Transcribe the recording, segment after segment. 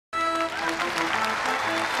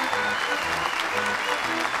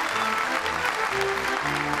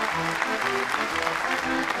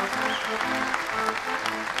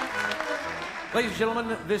Ladies and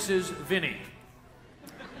gentlemen, this is Vinny.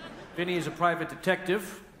 Vinny is a private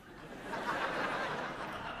detective.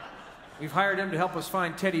 We've hired him to help us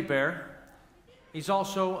find Teddy Bear. He's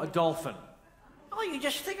also a dolphin. Oh, you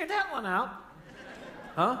just figured that one out.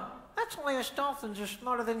 Huh? That's why us dolphins are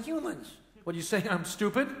smarter than humans. What, you say I'm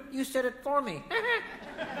stupid? You said it for me.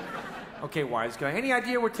 Okay, wise guy. Any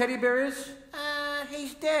idea where Teddy Bear is?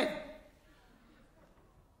 He's dead.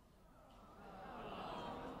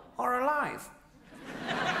 Or alive.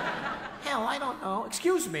 Hell, I don't know.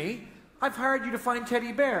 Excuse me. I've hired you to find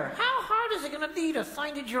Teddy Bear. How hard is it gonna be to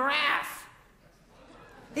find a giraffe?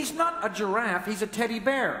 He's not a giraffe, he's a teddy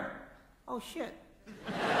bear. Oh, shit.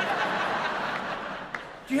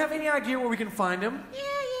 Do you have any idea where we can find him? Yeah.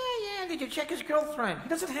 Did you check his girlfriend? He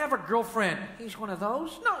doesn't have a girlfriend. He's one of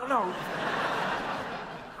those? No.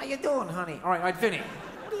 How you doing, honey? All right, Vinny.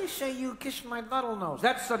 What do you say you kiss my buttle nose?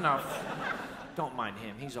 That's enough. Don't mind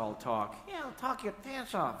him, he's all talk. Yeah, I'll talk your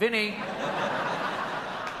pants off. Vinny.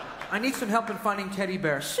 I need some help in finding Teddy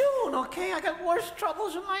Bear. Soon, okay? I got worse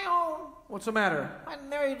troubles of my own. What's the matter? I'm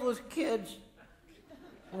married with kids.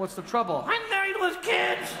 What's the trouble? I'm married with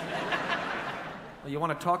kids! You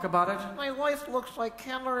want to talk about it? My wife looks like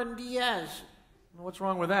Cameron Diaz. What's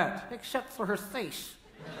wrong with that? Except for her face.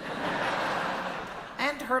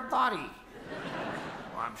 And her body.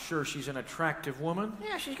 Well, I'm sure she's an attractive woman.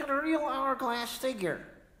 Yeah, she's got a real hourglass figure.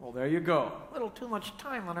 Well, there you go. A little too much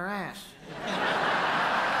time on her ass.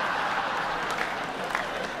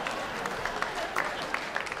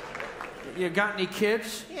 You got any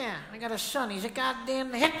kids? Yeah, I got a son. He's a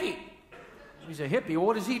goddamn hippie. He's a hippie. Well,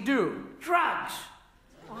 what does he do? Drugs.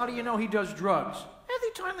 Well, how do you know he does drugs?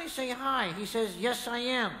 Every time they say hi, he says, yes, I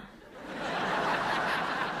am.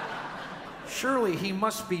 Surely he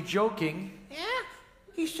must be joking. Yeah?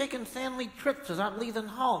 He's taking family trips without leaving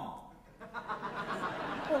home.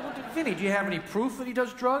 Well, Vinny, do you have any proof that he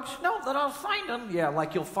does drugs? No, that I'll find him. Yeah,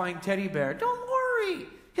 like you'll find Teddy Bear. Don't worry.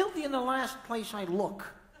 He'll be in the last place I look.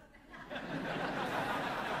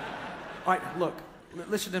 All right, look.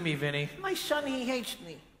 Listen to me, Vinny. My son, he hates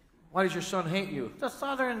me. Why does your son hate you? The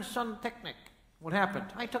father and son picnic. What happened?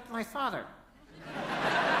 I took my father.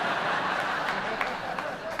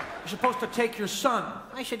 You're supposed to take your son.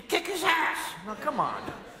 I should kick his ass. Now, come on.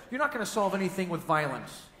 You're not going to solve anything with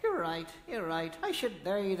violence. You're right. I should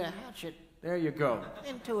bury the hatchet. There you go.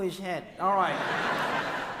 Into his head. All right.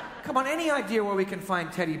 Come on, any idea where we can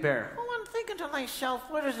find Teddy Bear? Well, I'm thinking to myself,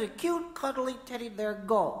 where does a cute, cuddly teddy bear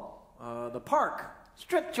go? The park.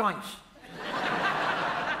 Strip joints.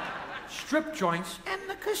 Strip joints? And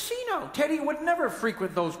the casino. Teddy would never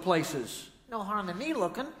frequent those places. No harm in me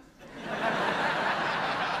looking.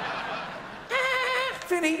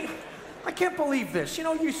 Vinny, I can't believe this. You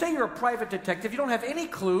know, you say you're a private detective, you don't have any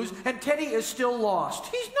clues, and Teddy is still lost.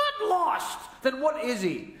 He's not lost. Then what is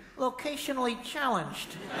he? Locationally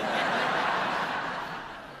challenged.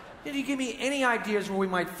 Did you give me any ideas where we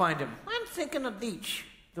might find him? I'm thinking the beach.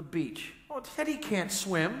 The beach? Oh, Teddy can't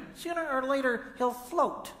swim. Sooner or later, he'll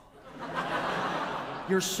float.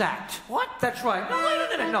 You're sacked. What? That's right. No, wait a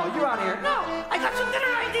minute. No, you're out of here. No, I got some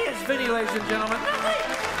better ideas. Vinny, ladies and gentlemen. No, wait.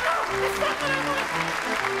 No, it's not what I want.